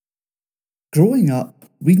Growing up,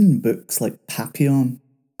 reading books like Papillon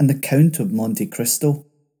and The Count of Monte Cristo,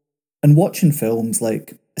 and watching films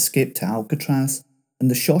like Escape to Alcatraz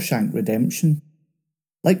and The Shawshank Redemption,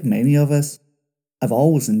 like many of us, I've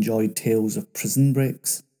always enjoyed tales of prison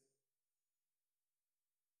breaks.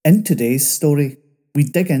 In today's story, we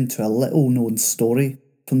dig into a little known story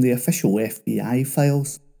from the official FBI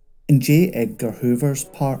files and J. Edgar Hoover's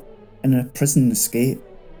part in a prison escape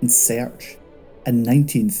and search in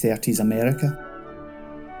 1930s America.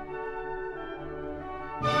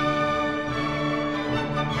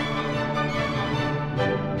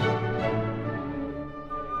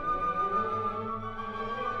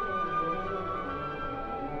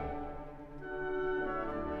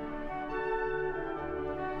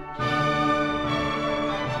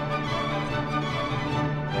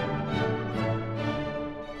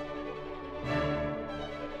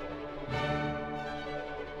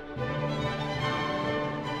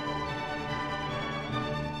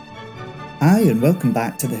 Hi, and welcome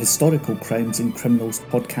back to the Historical Crimes and Criminals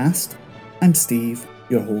podcast. I'm Steve,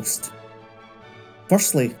 your host.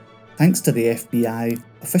 Firstly, thanks to the FBI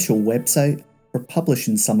official website for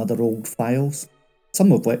publishing some of their old files,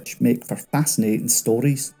 some of which make for fascinating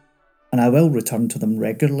stories, and I will return to them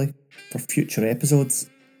regularly for future episodes.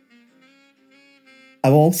 I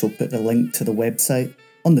will also put the link to the website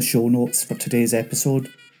on the show notes for today's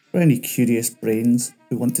episode for any curious brains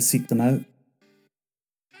who want to seek them out.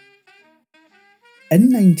 In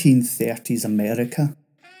 1930s America,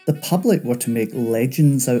 the public were to make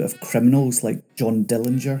legends out of criminals like John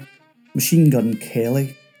Dillinger, Machine Gun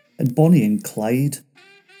Kelly, and Bonnie and Clyde,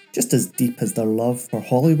 just as deep as their love for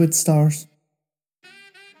Hollywood stars.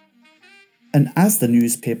 And as the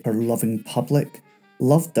newspaper-loving public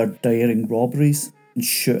loved their daring robberies and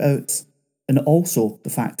shootouts, and also the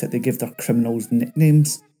fact that they gave their criminals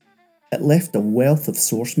nicknames, it left a wealth of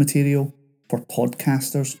source material for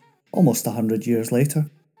podcasters almost 100 years later.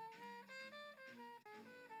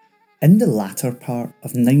 In the latter part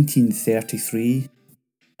of 1933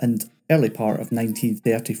 and early part of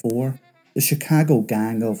 1934, the Chicago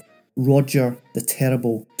gang of Roger the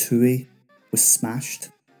Terrible Toohey was smashed.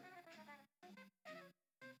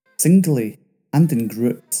 Singly and in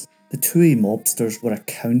groups, the Toohey mobsters were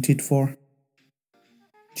accounted for.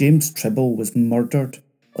 James Tribble was murdered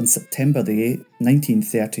on September the 8th,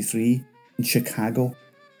 1933 in Chicago.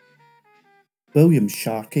 William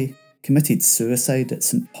Sharkey committed suicide at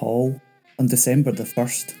St. Paul on December the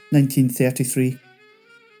 1st, 1933.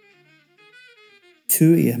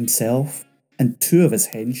 Toohey himself and two of his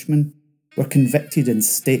henchmen were convicted in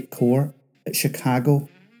state court at Chicago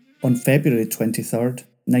on February 23rd,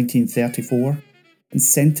 1934 and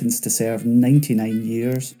sentenced to serve 99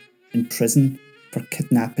 years in prison for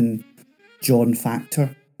kidnapping John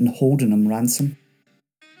Factor and holding him ransom.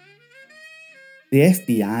 The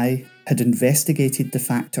FBI had investigated the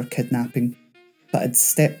Factor kidnapping, but had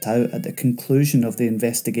stepped out at the conclusion of the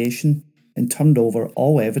investigation and turned over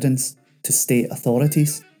all evidence to state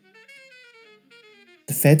authorities.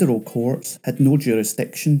 The federal courts had no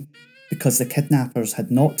jurisdiction because the kidnappers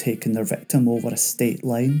had not taken their victim over a state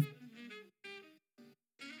line.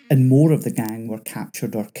 And more of the gang were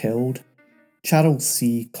captured or killed. Charles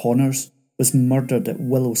C. Connors was murdered at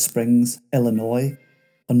Willow Springs, Illinois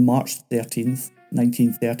on March 13th,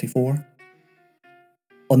 1934.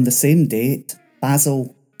 On the same date,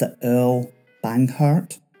 Basil the Earl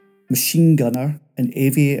Banghart, machine gunner and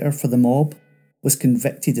aviator for the mob, was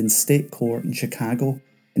convicted in state court in Chicago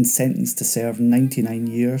and sentenced to serve 99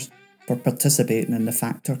 years for participating in the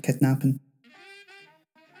Factor kidnapping.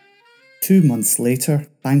 2 months later,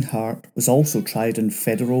 Banghart was also tried in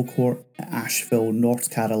federal court at Asheville,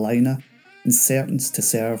 North Carolina, and sentenced to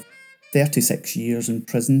serve 36 years in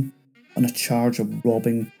prison on a charge of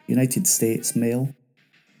robbing United States mail.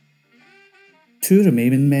 Two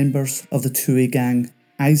remaining members of the Toohey gang,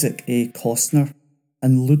 Isaac A. Costner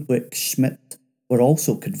and Ludwig Schmidt, were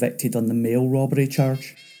also convicted on the mail robbery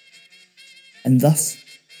charge. And thus,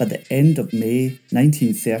 by the end of May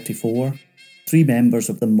 1934, 3 members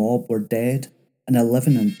of the mob were dead and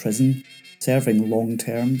 11 in prison, serving long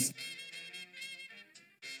terms.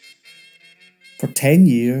 For 10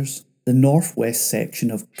 years, the northwest section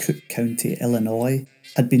of Cook County, Illinois,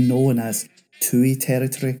 had been known as Toohey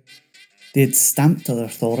Territory. They had stamped their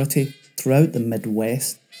authority throughout the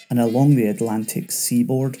Midwest and along the Atlantic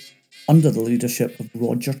seaboard under the leadership of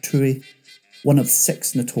Roger Toohey, one of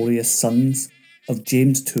 6 notorious sons of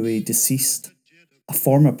James Toohey deceased, a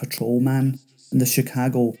former patrolman in the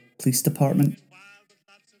Chicago Police Department.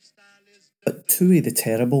 But Toohey the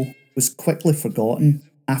Terrible was quickly forgotten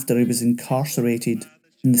after he was incarcerated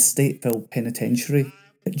in the Stateville Penitentiary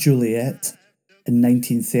at Joliet in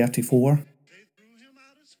 1934,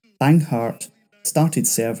 Banghart started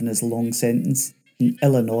serving his long sentence in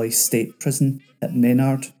Illinois State Prison at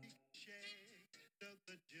Menard.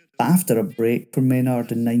 But after a break from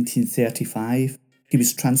Menard in 1935, he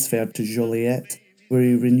was transferred to Joliet, where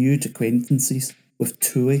he renewed acquaintances with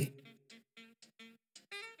Toohey.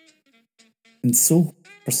 And so,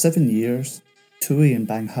 for 7 years, Toohey and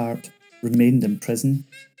Banghart remained in prison,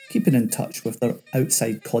 keeping in touch with their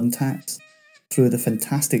outside contacts through the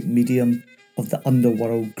fantastic medium of the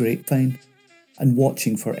underworld grapevine and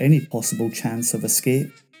watching for any possible chance of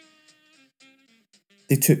escape.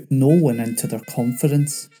 They took no one into their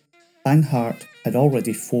confidence. Banghart had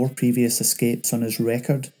already 4 previous escapes on his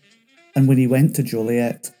record, and when he went to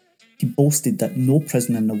Joliet, he boasted that no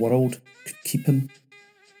prison in the world could keep him.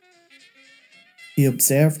 He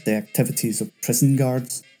observed the activities of prison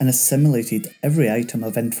guards and assimilated every item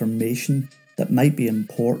of information that might be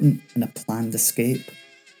important in a planned escape.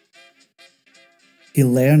 He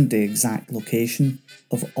learned the exact location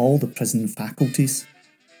of all the prison faculties,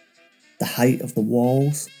 the height of the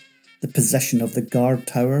walls, the position of the guard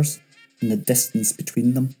towers and the distance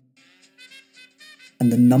between them,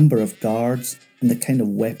 and the number of guards and the kind of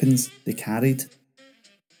weapons they carried.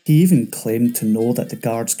 He even claimed to know that the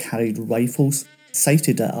guards carried rifles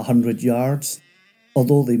sighted at 100 yards,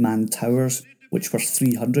 although they manned towers which were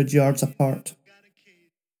 300 yards apart.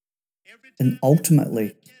 And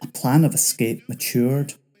ultimately, a plan of escape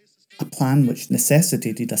matured, a plan which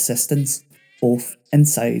necessitated assistance both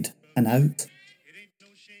inside and out.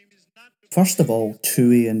 First of all,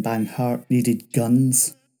 Toohey and Banghart needed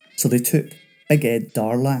guns, so they took Big Ed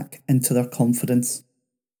Darlack into their confidence.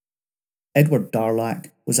 Edward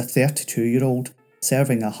Darlack was a 32-year-old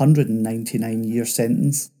serving a 199-year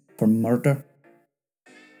sentence for murder.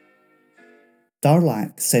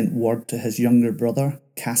 Darlack sent word to his younger brother,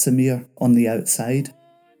 Casimir, on the outside.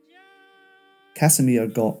 Casimir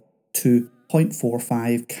got 2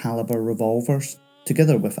 .45 caliber revolvers,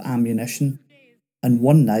 together with ammunition, and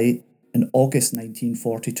one night in August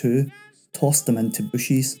 1942 tossed them into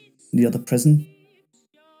bushes near the prison.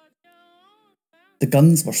 The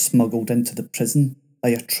guns were smuggled into the prison by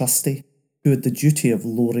a trustee who had the duty of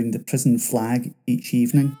lowering the prison flag each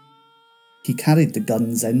evening. He carried the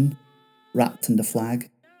guns in, wrapped in the flag.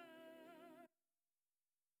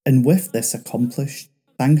 And with this accomplished,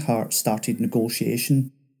 Banghart started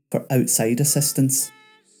negotiation for outside assistance.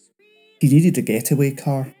 He needed a getaway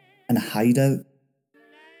car and a hideout.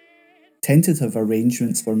 Tentative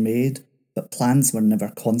arrangements were made, but plans were never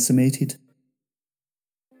consummated.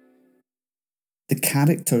 The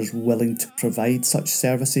characters willing to provide such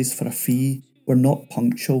services for a fee were not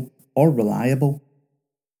punctual or reliable.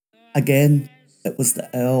 Again, it was the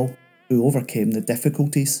Earl who overcame the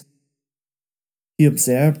difficulties. He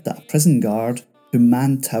observed that a prison guard who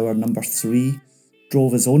manned Tower number 3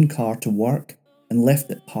 drove his own car to work and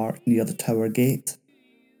left it parked near the tower gate.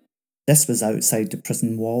 This was outside the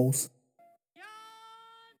prison walls.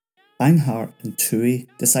 Banghart and Toohey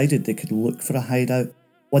decided they could look for a hideout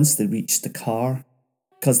once they reached the car,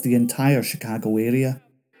 because the entire Chicago area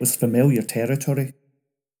was familiar territory.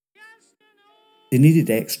 They needed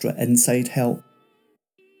extra inside help,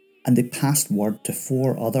 and they passed word to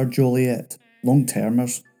 4 other Joliet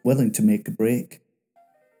long-termers willing to make a break.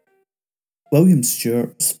 William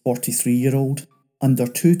Stewart was 43-year-old, under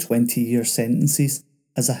 2 20-year sentences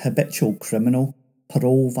as a habitual criminal,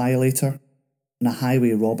 parole violator, and a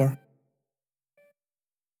highway robber.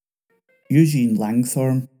 Eugene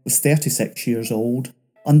Langthorne was 36 years old,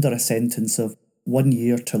 under a sentence of 1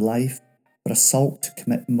 year to life for assault to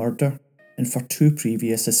commit murder and for 2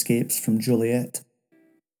 previous escapes from Joliet.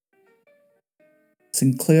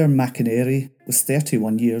 Sinclair McInerney was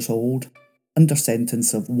 31 years old, under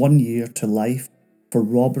sentence of 1 year to life for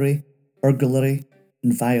robbery, burglary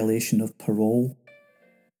and violation of parole.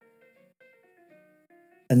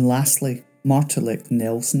 And lastly, Martelick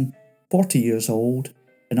Nelson, 40 years old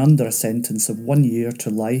and under a sentence of 1 year to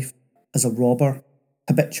life as a robber,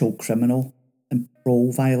 habitual criminal and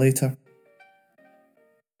parole violator.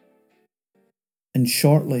 And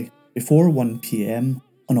shortly before 1 p.m.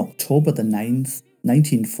 on October the 9th,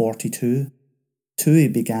 1942,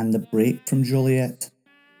 Toohey began the break from Joliet.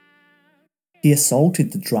 He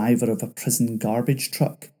assaulted the driver of a prison garbage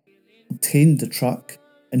truck, obtained the truck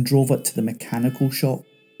and drove it to the mechanical shop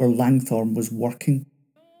where Langthorne was working,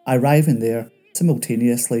 arriving there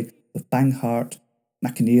simultaneously with Banghart,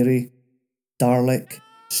 McInerney, Darlack,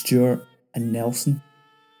 Stewart and Nelson.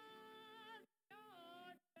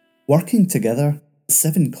 Working together, the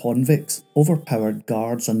 7 convicts overpowered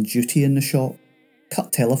guards on duty in the shop,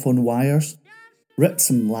 cut telephone wires, ripped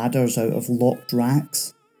some ladders out of locked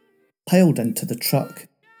racks, piled into the truck,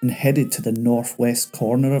 and headed to the northwest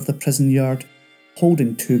corner of the prison yard,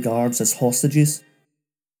 holding 2 guards as hostages.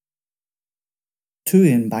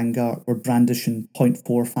 Toohey and Banghart were brandishing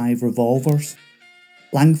 .45 revolvers.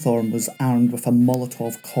 Langthorne was armed with a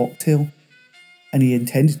Molotov cocktail, and he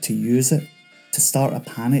intended to use it to start a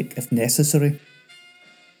panic if necessary.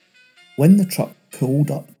 When the truck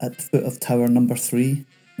pulled up at the foot of tower number 3,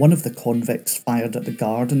 one of the convicts fired at the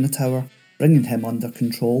guard in the tower, bringing him under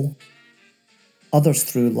control. Others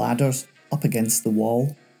threw ladders up against the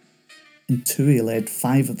wall, and Toohey led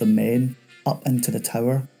 5 of the men up into the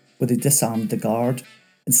tower, where they disarmed the guard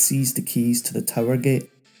and seized the keys to the tower gate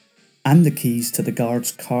and the keys to the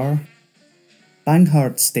guard's car.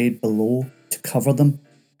 Banghart stayed below to cover them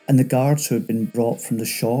and the guards who had been brought from the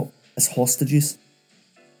shop as hostages.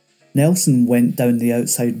 Nelson went down the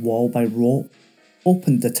outside wall by rope,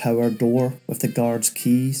 opened the tower door with the guard's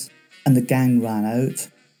keys, and the gang ran out.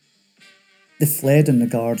 They fled in the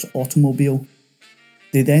guard's automobile.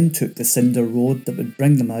 They then took the cinder road that would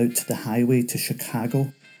bring them out to the highway to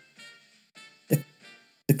Chicago.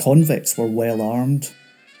 The convicts were well armed.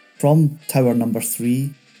 From tower number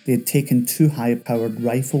 3, they had taken 2 high-powered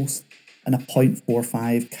rifles and a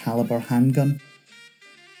 .45 caliber handgun.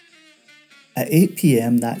 At 8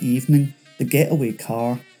 p.m. that evening, the getaway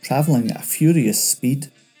car, travelling at a furious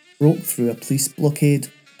speed, broke through a police blockade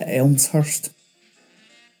at Elmshurst.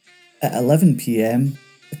 At 11 p.m,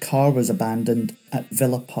 the car was abandoned at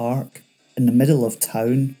Villa Park, in the middle of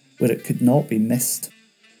town where it could not be missed.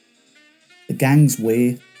 The gang's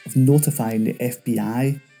way of notifying the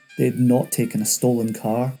FBI they had not taken a stolen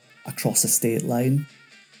car across a state line.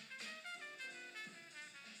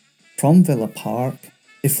 From Villa Park,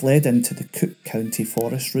 they fled into the Cook County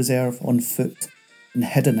Forest Reserve on foot and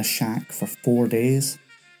hid in a shack for 4 days.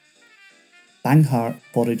 Banghart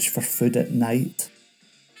foraged for food at night.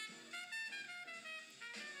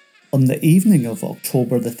 On the evening of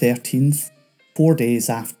October the 13th, 4 days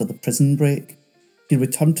after the prison break, he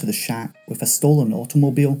returned to the shack with a stolen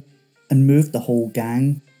automobile and moved the whole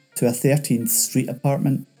gang to a 13th Street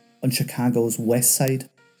apartment on Chicago's west side.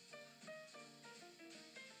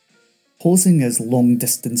 Posing as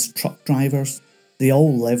long-distance truck drivers, they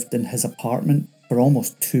all lived in his apartment for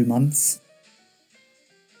almost 2 months.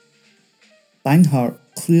 Banghart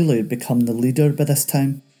clearly had become the leader by this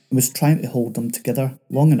time and was trying to hold them together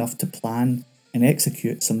long enough to plan and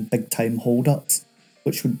execute some big-time hold-ups,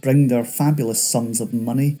 which would bring their fabulous sums of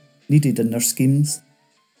money needed in their schemes.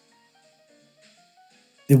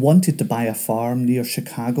 They wanted to buy a farm near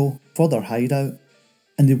Chicago for their hideout,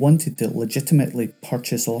 and they wanted to legitimately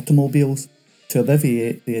purchase automobiles to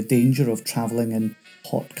alleviate the danger of travelling in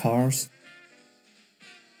hot cars.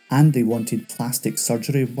 And they wanted plastic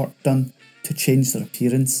surgery work done to change their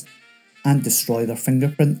appearance and destroy their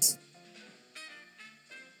fingerprints.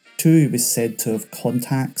 Toohey was said to have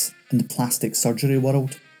contacts in the plastic surgery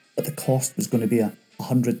world, but the cost was going to be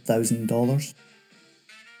 $100,000.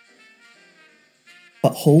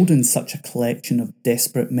 But holding such a collection of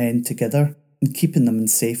desperate men together and keeping them in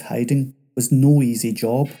safe hiding was no easy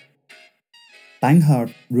job.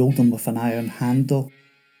 Banghart ruled them with an iron hand though.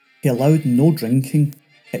 He allowed no drinking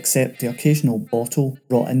except the occasional bottle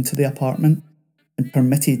brought into the apartment and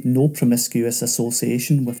permitted no promiscuous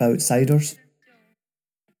association with outsiders.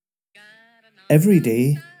 Every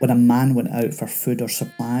day, when a man went out for food or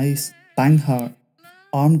supplies, Banghart,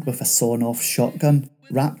 armed with a sawn-off shotgun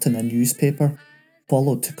wrapped in a newspaper,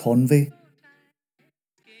 followed to convey.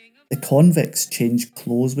 The convicts changed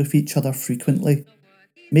clothes with each other frequently,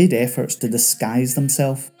 made efforts to disguise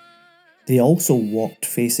themselves. They also walked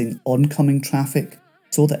facing oncoming traffic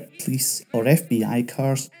so that police or FBI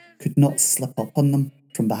cars could not slip up on them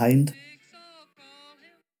from behind.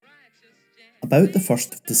 About the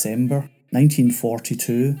 1st of December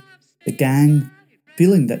 1942, the gang,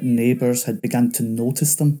 feeling that neighbours had begun to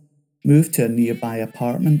notice them, moved to a nearby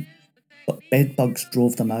apartment, but bedbugs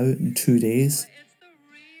drove them out in 2 days.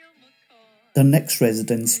 Their next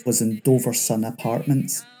residence was in Doverson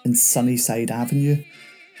Apartments in Sunnyside Avenue.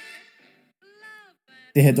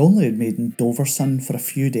 They had only made in Doverson for a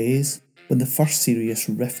few days when the first serious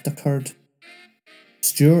rift occurred.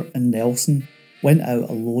 Stewart and Nelson went out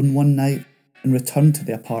alone one night and returned to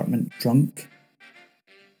the apartment drunk.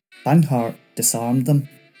 Banghart disarmed them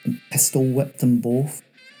and pistol whipped them both,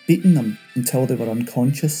 beating them until they were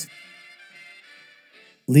unconscious.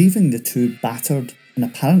 Leaving the 2 battered and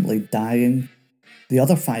apparently dying, the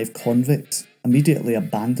other 5 convicts immediately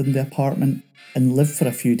abandoned the apartment and lived for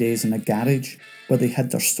a few days in a garage where they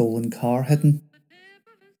had their stolen car hidden.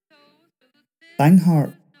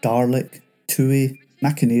 Banghart, Garlick, Toohey,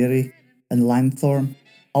 Macanarie and Langthorne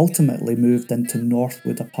ultimately moved into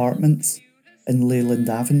Northwood Apartments in Leyland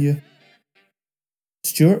Avenue.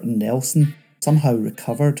 Stewart and Nelson somehow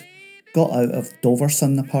recovered, got out of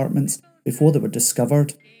Doverson Apartments before they were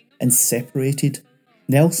discovered, and separated.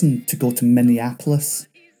 Nelson to go to Minneapolis,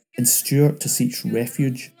 and Stewart to seek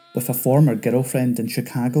refuge with a former girlfriend in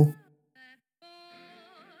Chicago.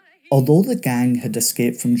 Although the gang had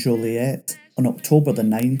escaped from Joliet on October the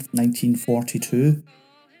 9th, 1942,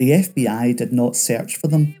 the FBI did not search for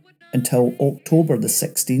them until October the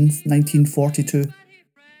 16th, 1942.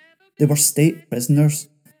 They were state prisoners,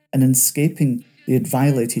 and in escaping they had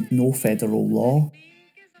violated no federal law.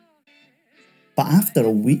 But after a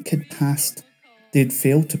week had passed, they had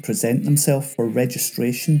failed to present themselves for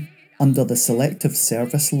registration under the Selective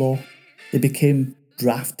Service Law. They became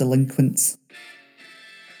draft delinquents.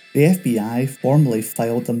 The FBI formally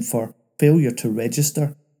filed them for failure to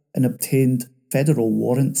register and obtained federal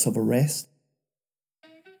warrants of arrest.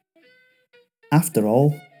 After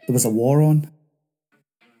all, there was a war on.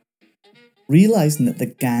 Realising that the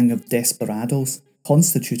gang of desperados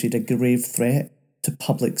constituted a grave threat to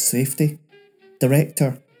public safety,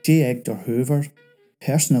 Director J. Edgar Hoover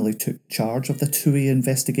personally took charge of the Toohey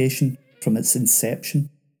investigation from its inception.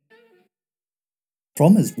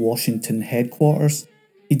 From his Washington headquarters,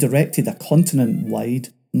 he directed a continent-wide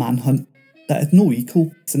manhunt that had no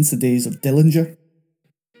equal since the days of Dillinger.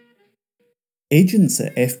 Agents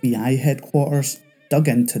at FBI headquarters dug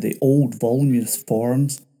into the old voluminous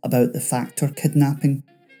forms about the Factor kidnapping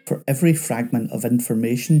for every fragment of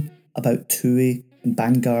information about Toohey and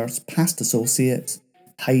Banghart's past associates,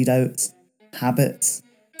 hideouts, habits,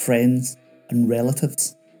 friends and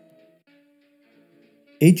relatives.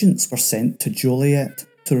 Agents were sent to Joliet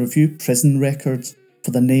to review prison records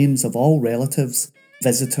for the names of all relatives,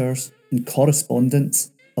 visitors and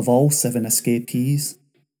correspondents of all 7 escapees.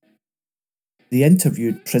 They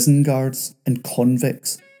interviewed prison guards and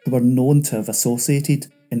convicts who were known to have associated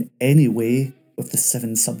in any way with the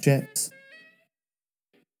 7 subjects.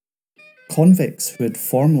 Convicts who had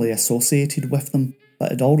formerly associated with them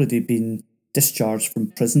but had already been discharged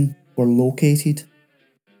from prison were located.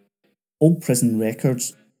 Old prison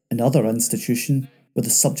records and other institutions where the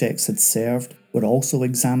subjects had served were also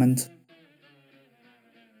examined.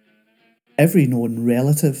 Every known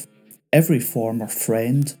relative, every former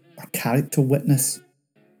friend or character witness,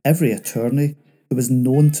 every attorney who was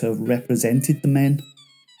known to have represented the men,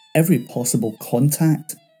 every possible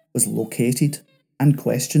contact was located and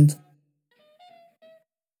questioned.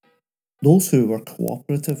 Those who were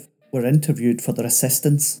cooperative were interviewed for their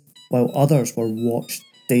assistance, while others were watched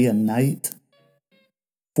day and night.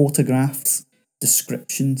 Photographs,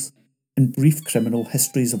 descriptions, and brief criminal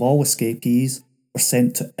histories of all escapees were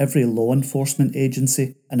sent to every law enforcement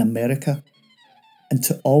agency in America and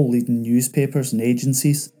to all leading newspapers and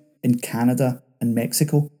agencies in Canada and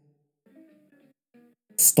Mexico.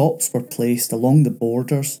 Stops were placed along the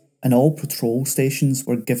borders and all patrol stations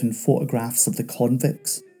were given photographs of the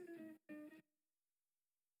convicts.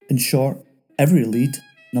 In short, every lead,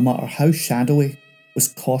 no matter how shadowy, was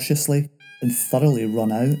cautiously and thoroughly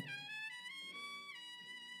run out.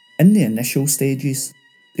 In the initial stages,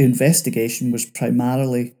 the investigation was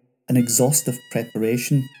primarily an exhaustive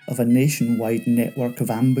preparation of a nationwide network of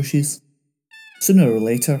ambushes. Sooner or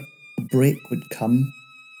later, a break would come.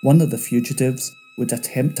 One of the fugitives would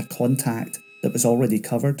attempt a contact that was already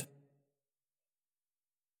covered.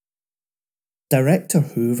 Director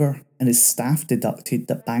Hoover and his staff deducted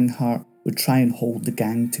that Banghart would try and hold the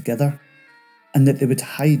gang together, and that they would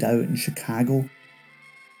hide out in Chicago.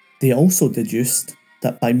 They also deduced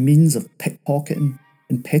that by means of pickpocketing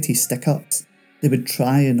and petty stick-ups, they would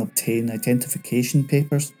try and obtain identification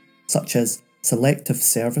papers, such as selective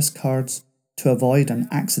service cards, to avoid an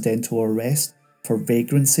accidental arrest for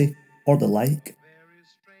vagrancy or the like.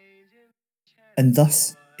 And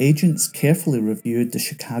thus, agents carefully reviewed the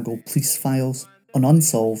Chicago police files on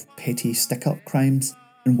unsolved petty stick-up crimes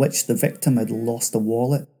in which the victim had lost a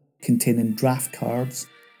wallet containing draft cards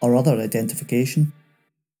or other identification.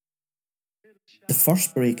 The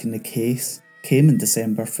first break in the case came on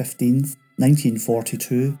December 15th,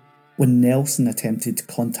 1942, when Nelson attempted to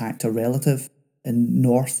contact a relative in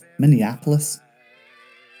North Minneapolis.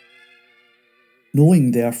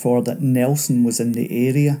 Knowing therefore that Nelson was in the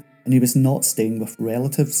area and he was not staying with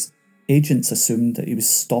relatives, agents assumed that he was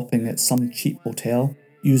stopping at some cheap hotel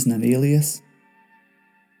using an alias.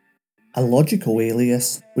 A logical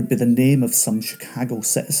alias would be the name of some Chicago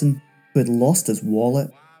citizen who had lost his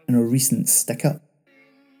wallet in a recent stick-up.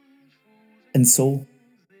 And so,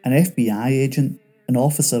 an FBI agent, an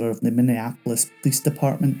officer of the Minneapolis Police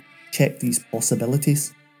Department, check these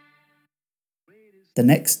possibilities. The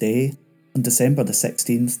next day, on December the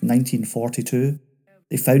 16th, 1942,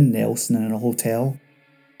 they found Nelson in a hotel,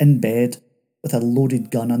 in bed, with a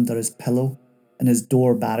loaded gun under his pillow and his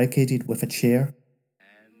door barricaded with a chair.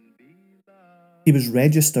 He was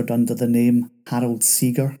registered under the name Harold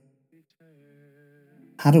Seeger.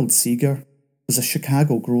 Harold Seeger was a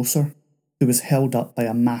Chicago grocer who was held up by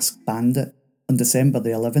a masked bandit on December the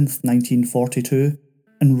 11th, 1942,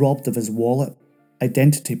 and robbed of his wallet,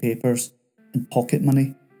 identity papers, and pocket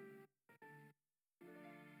money.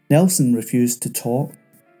 Nelson refused to talk,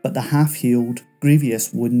 but the half-healed,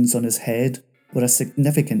 grievous wounds on his head were a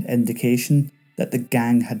significant indication that the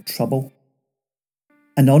gang had trouble.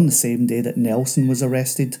 And on the same day that Nelson was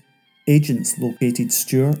arrested, agents located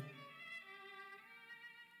Stewart.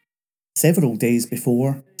 Several days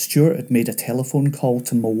before, Stewart had made a telephone call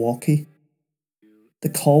to Milwaukee. The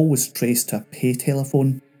call was traced to a pay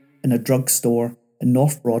telephone in a drugstore in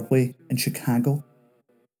North Broadway in Chicago.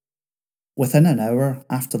 Within an hour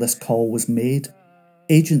after this call was made,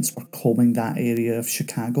 agents were combing that area of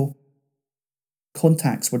Chicago.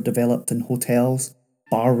 Contacts were developed in hotels,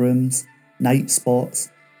 bar rooms, night spots,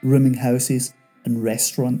 rooming houses, and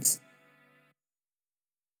restaurants.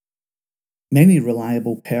 Many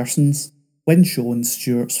reliable persons, when shown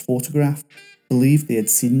Stewart's photograph, believed they had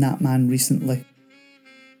seen that man recently.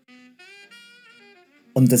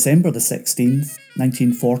 On December the 16th,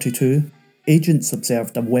 1942, agents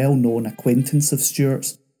observed a well-known acquaintance of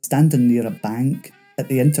Stewart's standing near a bank at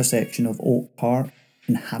the intersection of Oak Park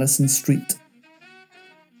and Harrison Street.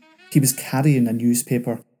 He was carrying a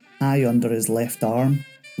newspaper high under his left arm,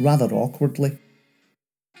 rather awkwardly.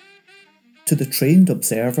 To the trained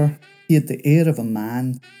observer, he had the air of a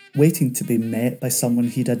man waiting to be met by someone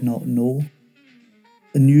he did not know.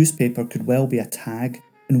 The newspaper could well be a tag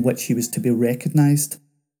in which he was to be recognised.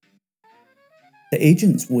 The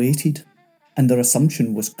agents waited, and their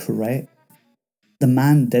assumption was correct. The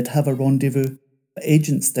man did have a rendezvous, but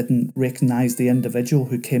agents didn't recognise the individual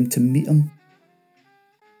who came to meet him.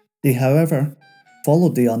 They, however,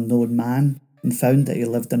 followed the unknown man and found that he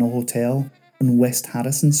lived in a hotel on West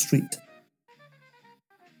Harrison Street.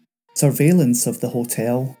 Surveillance of the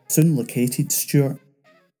hotel soon located Stewart.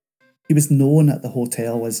 He was known at the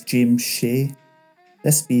hotel as James Shea,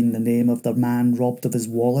 this being the name of the man robbed of his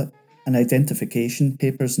wallet and identification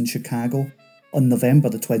papers in Chicago on November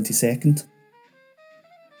the 22nd.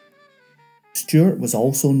 Stewart was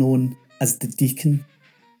also known as the Deacon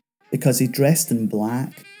because he dressed in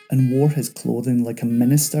black and wore his clothing like a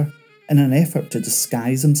minister in an effort to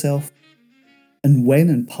disguise himself. And when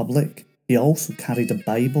in public, he also carried a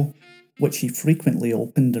Bible, which he frequently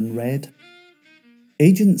opened and read.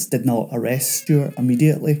 Agents did not arrest Stewart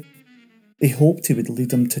immediately. They hoped he would lead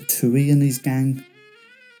them to Toohey and his gang.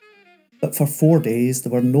 But for 4 days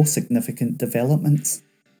there were no significant developments.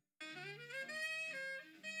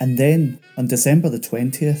 And then, on December the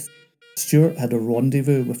 20th, Stewart had a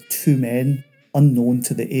rendezvous with two men unknown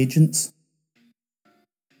to the agents.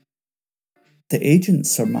 The agents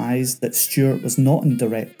surmised that Stewart was not in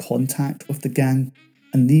direct contact with the gang,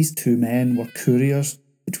 and these two men were couriers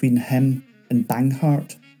between him and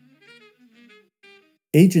Banghart.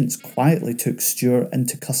 Agents quietly took Stewart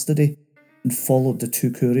into custody and followed the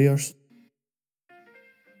two couriers.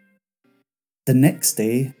 The next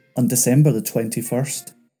day, on December the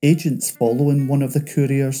 21st, agents following one of the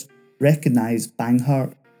couriers recognised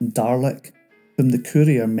Banghart and Darlick, whom the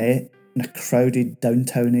courier met in a crowded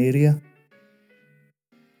downtown area.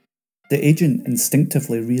 The agent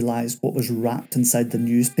instinctively realised what was wrapped inside the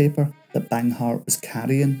newspaper that Banghart was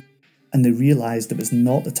carrying, and they realised it was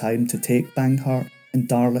not the time to take Banghart and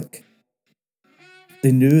Darlick.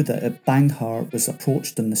 They knew that if Banghart was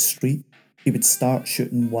approached in the street, he would start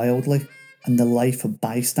shooting wildly, and the life of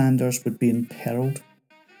bystanders would be imperilled.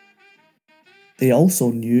 They also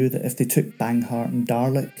knew that if they took Banghart and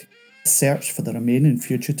Darlick, the search for the remaining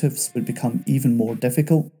fugitives would become even more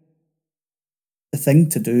difficult. The thing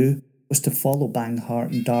to do was to follow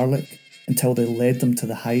Banghart and Darlick until they led them to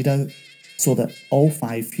the hideout, so that all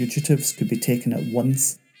 5 fugitives could be taken at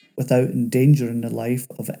once without endangering the life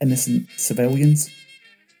of innocent civilians.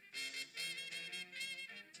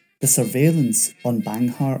 The surveillance on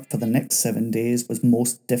Banghart for the next 7 days was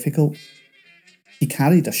most difficult. He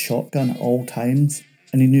carried a shotgun at all times,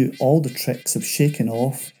 and he knew all the tricks of shaking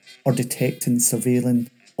off or detecting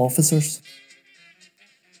surveilling officers.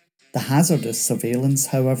 The hazardous surveillance,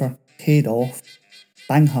 however, paid off.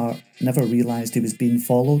 Banghart never realised he was being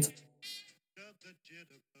followed.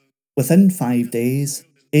 Within 5 days,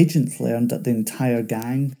 agents learned that the entire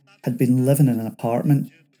gang had been living in an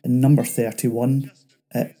apartment in number 31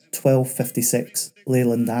 at 1256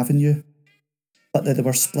 Leyland Avenue, but that they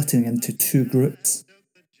were splitting into two groups.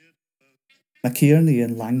 McKierney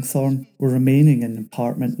and Langthorne were remaining in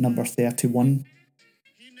apartment number 31.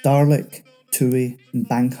 Darlick, Toohey and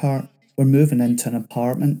Banghart were moving into an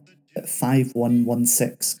apartment at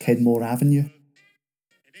 5116 Kenmore Avenue.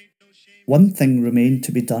 One thing remained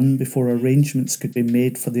to be done before arrangements could be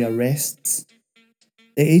made for the arrests.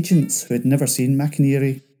 The agents who had never seen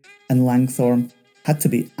McInerney and Langthorne had to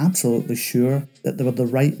be absolutely sure that they were the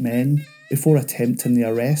right men before attempting the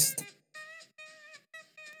arrest.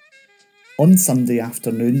 On Sunday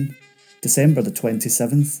afternoon, December the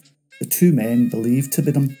 27th, the two men believed to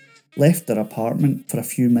be them left their apartment for a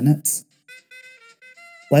few minutes.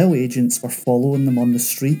 While agents were following them on the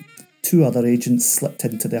street, two other agents slipped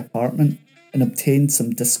into the apartment and obtained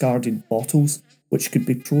some discarded bottles which could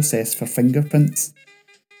be processed for fingerprints.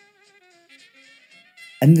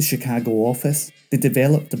 In the Chicago office, they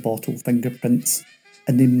developed the bottle fingerprints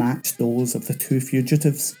and they matched those of the two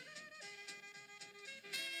fugitives.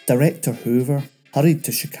 Director Hoover hurried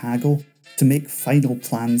to Chicago to make final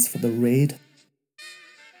plans for the raid.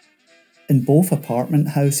 In both apartment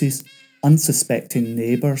houses, unsuspecting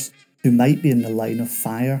neighbours who might be in the line of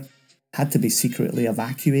fire had to be secretly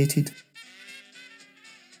evacuated.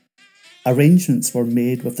 Arrangements were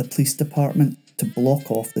made with the police department to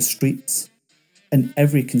block off the streets, and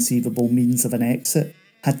every conceivable means of an exit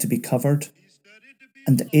had to be covered,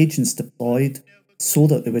 and the agents deployed so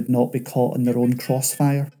that they would not be caught in their own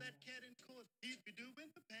crossfire.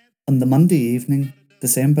 On the Monday evening,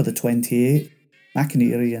 December the 28th,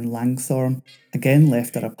 McInerney and Langthorne again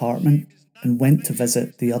left their apartment and went to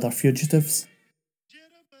visit the other fugitives.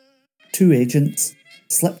 Two agents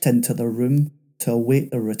slipped into their room to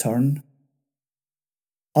await their return.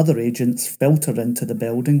 Other agents filtered into the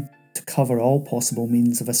building to cover all possible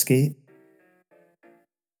means of escape.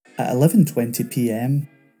 At 11:20 p.m,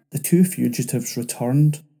 the two fugitives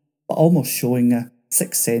returned, but almost showing a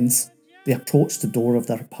sixth sense, they approached the door of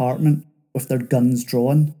their apartment with their guns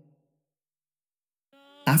drawn.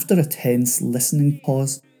 After a tense listening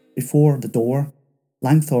pause before the door,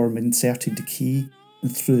 Langthorne inserted the key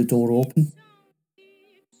and threw the door open.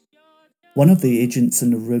 One of the agents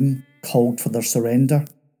in the room called for their surrender.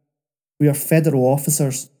 "We are federal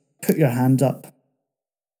officers. Put your hand up."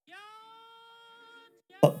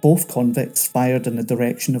 But both convicts fired in the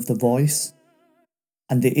direction of the voice,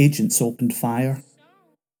 and the agents opened fire.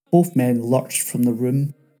 Both men lurched from the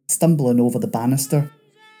room, stumbling over the banister,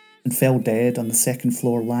 and fell dead on the second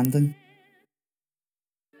floor landing.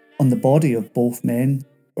 On the body of both men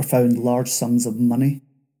were found large sums of money.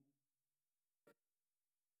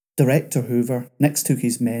 Director Hoover next took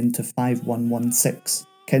his men to 5116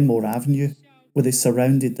 Kenmore Avenue, where they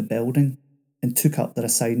surrounded the building and took up their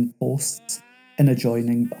assigned posts in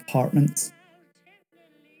adjoining apartments.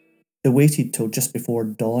 They waited till just before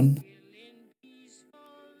dawn.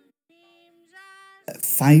 At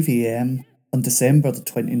 5 a.m. on December the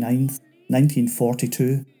 29th,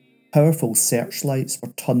 1942, powerful searchlights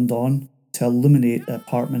were turned on to illuminate the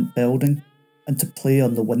apartment building and to play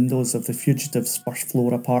on the windows of the fugitives' first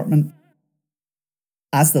floor apartment.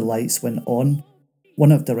 As the lights went on,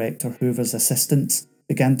 one of Director Hoover's assistants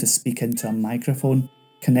began to speak into a microphone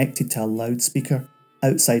connected to a loudspeaker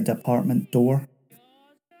outside the apartment door.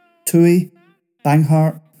 "Toohey,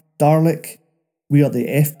 Banghart, Darlick, we are the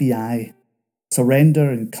FBI. Surrender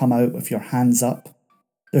and come out with your hands up.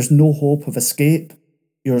 There's no hope of escape.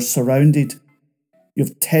 You're surrounded.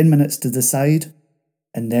 You've 10 minutes to decide,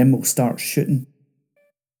 and then we'll start shooting."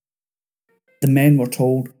 The men were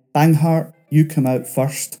told, "Banghart, you come out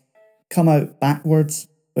first. Come out backwards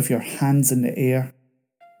with your hands in the air.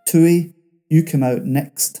 Toohey, you come out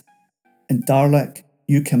next. And Darlick,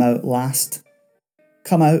 you come out last.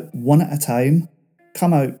 Come out one at a time.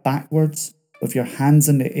 Come out backwards with your hands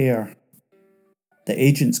in the air." The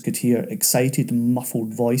agents could hear excited,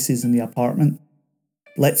 muffled voices in the apartment.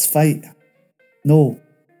 "Let's fight." "No,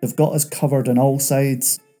 they've got us covered on all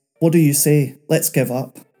sides. What do you say? Let's give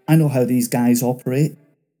up. I know how these guys operate.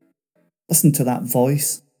 Listen to that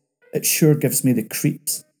voice. It sure gives me the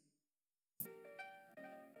creeps."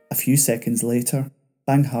 A few seconds later,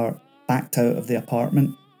 Banghart backed out of the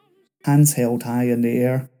apartment, hands held high in the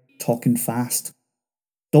air, talking fast.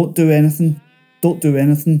 "Don't do anything. Don't do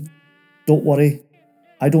anything. Don't worry.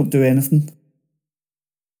 I don't do anything."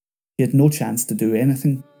 He had no chance to do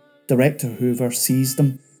anything. Director Hoover seized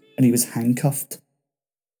him and he was handcuffed.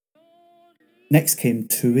 Next came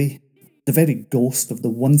Toohey, the very ghost of the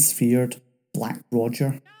once feared Black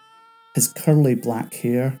Roger. His curly black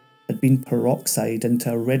hair had been peroxide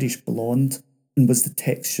into a reddish blonde and was the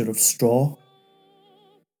texture of straw.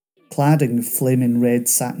 Clad in flaming red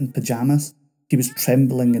satin pyjamas, he was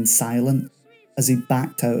trembling and silent as he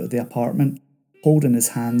backed out of the apartment, holding his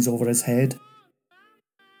hands over his head.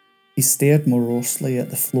 He stared morosely at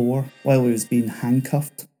the floor while he was being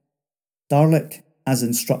handcuffed. Darlick, as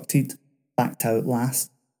instructed, backed out last.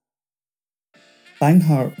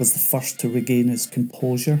 Banghart was the first to regain his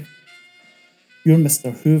composure. "You're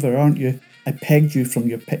Mr. Hoover, aren't you? I pegged you from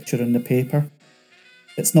your picture in the paper.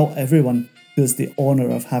 It's not everyone who has the honour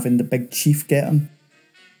of having the big chief get him."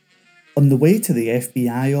 On the way to the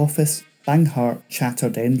FBI office, Banghart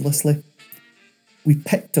chattered endlessly. "We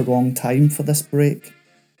picked the wrong time for this break.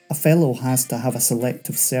 A fellow has to have a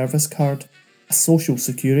selective service card, a social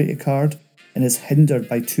security card, and is hindered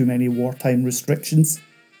by too many wartime restrictions.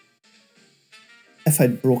 If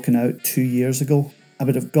I'd broken out 2 years ago, I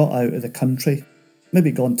would have got out of the country,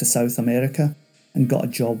 maybe gone to South America, and got a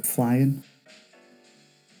job flying."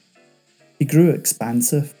 He grew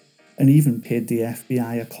expansive and even paid the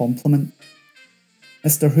FBI a compliment.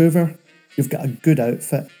 "Mr. Hoover, you've got a good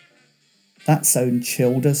outfit. That sound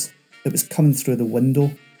chilled us. It was coming through the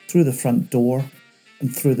window, through the front door,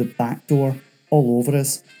 and through the back door, all over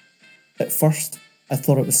us. At first, I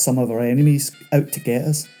thought it was some of our enemies out to get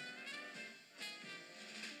us."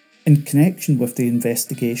 In connection with the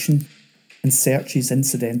investigation and searches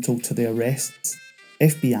incidental to the arrests,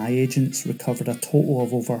 FBI agents recovered a total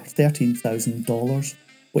of over $13,000,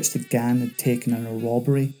 which the gang had taken in a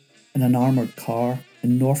robbery in an armoured car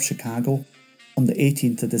in North Chicago on the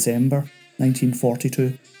 18th of December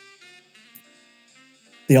 1942.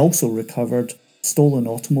 They also recovered stolen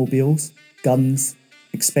automobiles, guns,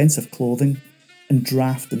 expensive clothing, and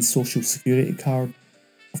draft and social security cards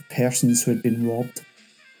of persons who had been robbed.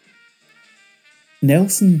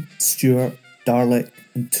 Nelson, Stewart, Darlick,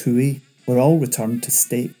 and Toohey were all returned to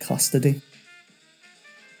state custody.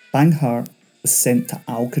 Banghart was sent to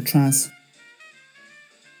Alcatraz.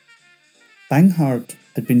 Banghart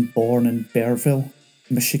had been born in Bearville,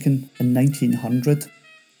 Michigan in 1900.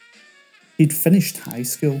 He'd finished high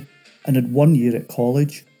school and had 1 year at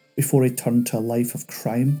college before he turned to a life of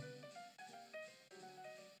crime.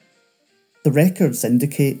 The records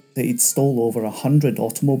indicate that he'd stole over 100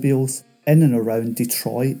 automobiles in and around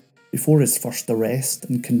Detroit before his first arrest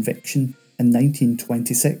and conviction in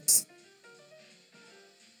 1926.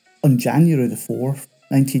 On January the 4th,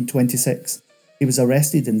 1926, he was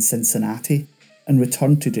arrested in Cincinnati and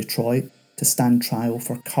returned to Detroit to stand trial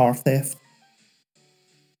for car theft.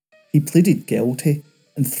 He pleaded guilty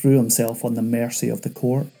and threw himself on the mercy of the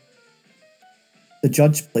court. The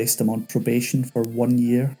judge placed him on probation for 1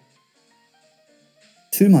 year.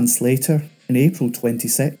 2 months later, in April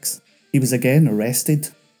 26, he was again arrested,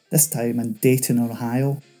 this time in Dayton,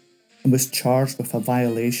 Ohio, and was charged with a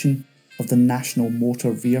violation of the National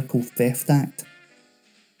Motor Vehicle Theft Act.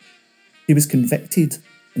 He was convicted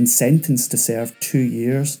and sentenced to serve 2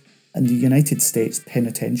 years in the United States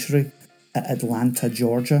Penitentiary at Atlanta,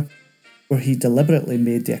 Georgia, where he deliberately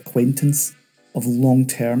made the acquaintance of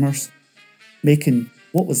long-termers, making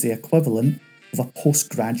what was the equivalent of a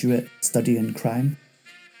postgraduate study in crime.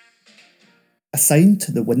 Assigned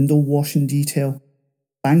to the window washing detail,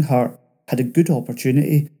 Banghart had a good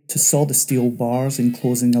opportunity to saw the steel bars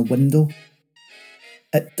enclosing a window.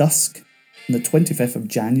 At dusk, on the 25th of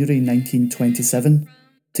January 1927,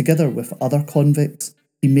 together with other convicts,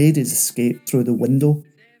 he made his escape through the window,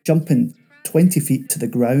 jumping 20 feet to the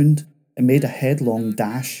ground and made a headlong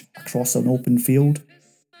dash across an open field.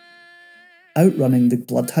 Outrunning the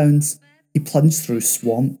bloodhounds, he plunged through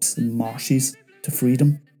swamps and marshes to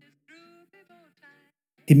freedom.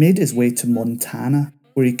 He made his way to Montana,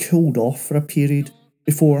 where he cooled off for a period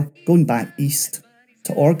before going back east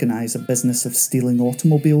to organise a business of stealing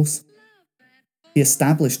automobiles. He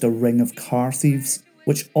established a ring of car thieves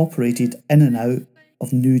which operated in and out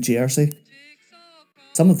of New Jersey.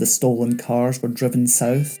 Some of the stolen cars were driven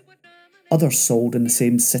south, others sold in the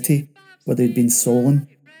same city where they'd been stolen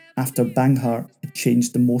after Banghart had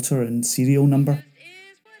changed the motor and serial number.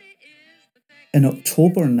 In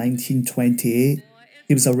October 1928,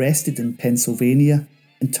 he was arrested in Pennsylvania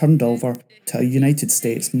and turned over to a United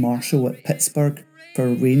States Marshal at Pittsburgh for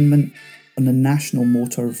arraignment on the National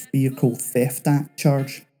Motor Vehicle Theft Act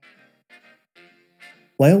charge.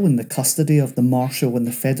 While in the custody of the Marshal in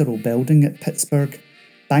the Federal Building at Pittsburgh,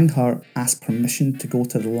 Banghart asked permission to go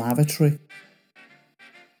to the lavatory.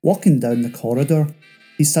 Walking down the corridor,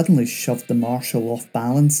 he suddenly shoved the Marshal off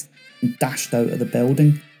balance and dashed out of the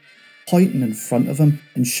building, pointing in front of him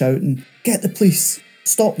and shouting, "Get the police!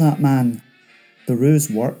 Stop that man!" The ruse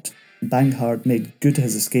worked, and Banghart made good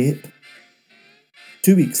his escape.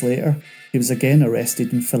 2 weeks later, he was again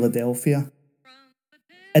arrested in Philadelphia.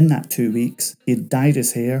 In that 2 weeks, he had dyed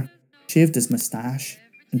his hair, shaved his moustache,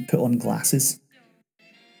 and put on glasses.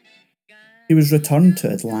 He was returned to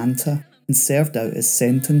Atlanta and served out his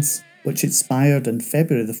sentence, which expired on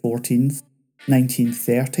February the 14th,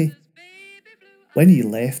 1930. When he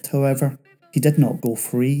left, however, he did not go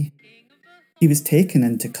free. He was taken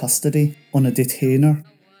into custody on a detainer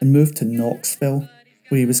and moved to Knoxville,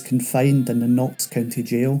 where he was confined in the Knox County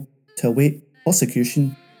Jail to await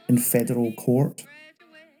prosecution in federal court.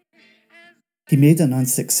 He made an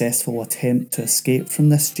unsuccessful attempt to escape from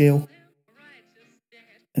this jail,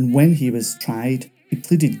 and when he was tried, he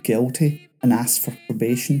pleaded guilty and asked for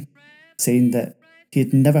probation, saying that he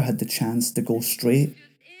had never had the chance to go straight.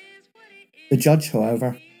 The judge,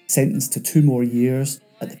 however, sentenced to 2 more years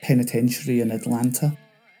at the penitentiary in Atlanta.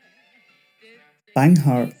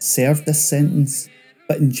 Banghart served this sentence,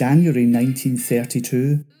 but in January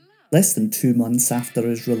 1932, less than 2 months after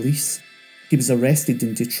his release, he was arrested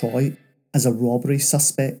in Detroit as a robbery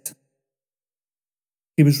suspect.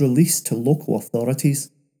 He was released to local authorities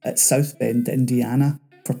at South Bend, Indiana,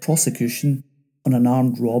 for prosecution on an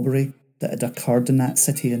armed robbery that had occurred in that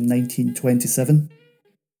city in 1927.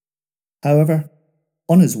 However,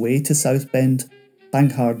 on his way to South Bend,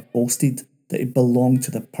 Banghart boasted that he belonged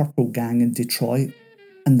to the Purple Gang in Detroit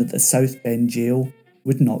and that the South Bend jail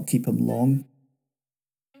would not keep him long.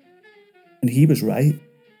 And he was right.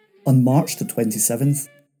 On March the 27th,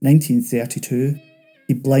 1932,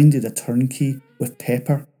 he blinded a turnkey with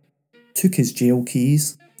pepper, took his jail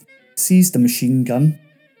keys, seized a machine gun,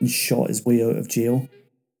 and shot his way out of jail.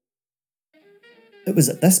 It was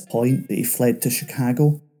at this point that he fled to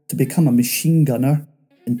Chicago to become a machine gunner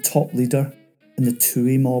and top leader in the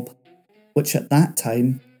Toohey mob, which at that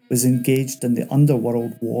time was engaged in the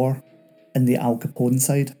underworld war in the Al Capone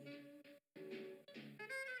side.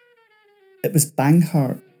 It was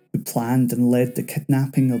Banghart who planned and led the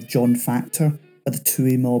kidnapping of John Factor by the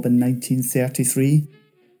Toohey mob in 1933.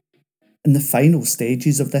 In the final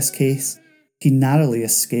stages of this case, he narrowly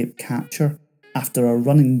escaped capture after a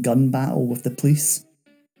run-and gun battle with the police.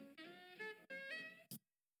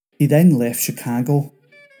 He then left Chicago,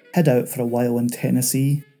 hid out for a while in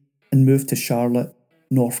Tennessee, and moved to Charlotte,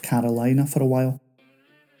 North Carolina for a while.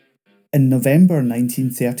 In November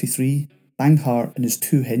 1933, Banghart and his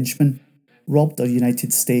 2 henchmen robbed a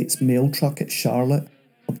United States mail truck at Charlotte,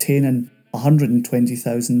 obtaining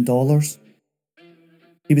 $120,000.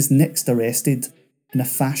 He was next arrested in a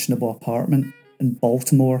fashionable apartment in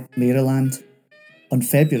Baltimore, Maryland, on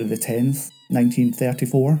February the 10th,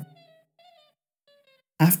 1934.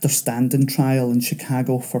 After standing trial in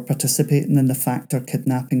Chicago for participating in the Factor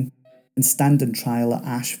kidnapping and standing trial at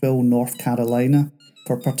Asheville, North Carolina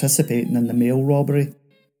for participating in the mail robbery,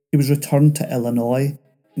 he was returned to Illinois,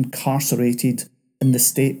 incarcerated in the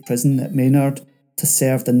state prison at Maynard to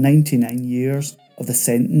serve the 99 years of the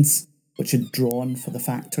sentence which had drawn for the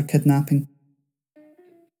Factor kidnapping.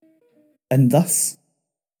 And thus,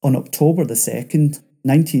 on October the 2nd,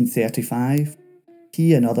 1935,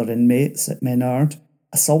 he and other inmates at Maynard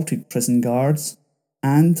assaulted prison guards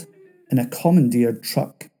and, in a commandeered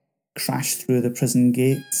truck, crashed through the prison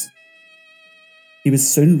gates. He was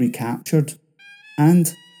soon recaptured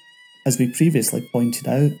and, as we previously pointed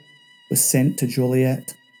out, was sent to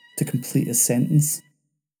Joliet to complete his sentence.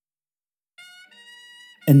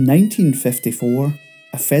 In 1954,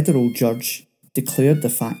 a federal judge declared the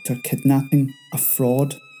Factor kidnapping a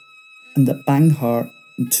fraud and that Banghart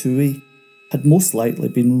and Toohey had most likely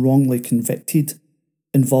been wrongly convicted,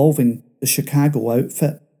 involving the Chicago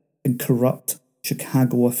outfit and corrupt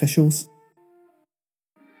Chicago officials.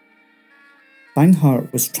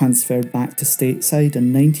 Banghart was transferred back to stateside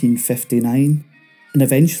in 1959, and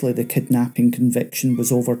eventually the kidnapping conviction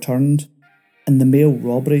was overturned and the mail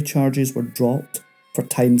robbery charges were dropped for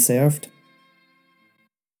time served.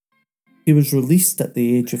 He was released at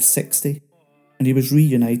the age of 60, and he was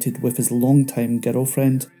reunited with his longtime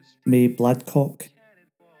girlfriend, May Bladcock.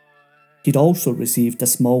 He'd also received a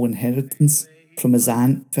small inheritance from his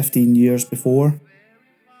aunt 15 years before.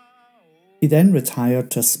 He then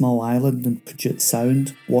retired to a small island in Puget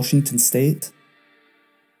Sound, Washington State.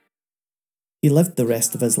 He lived the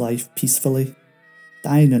rest of his life peacefully,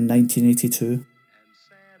 dying in 1982.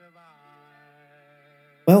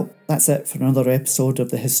 Well, that's it for another episode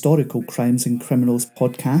of the Historical Crimes and Criminals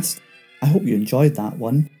podcast. I hope you enjoyed that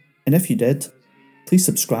one, and if you did, please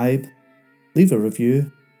subscribe, leave a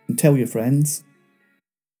review, and tell your friends.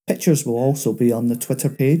 Pictures will also be on the Twitter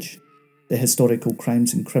page, the Historical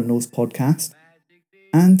Crimes and Criminals podcast.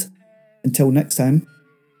 And until next time,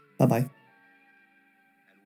 bye bye.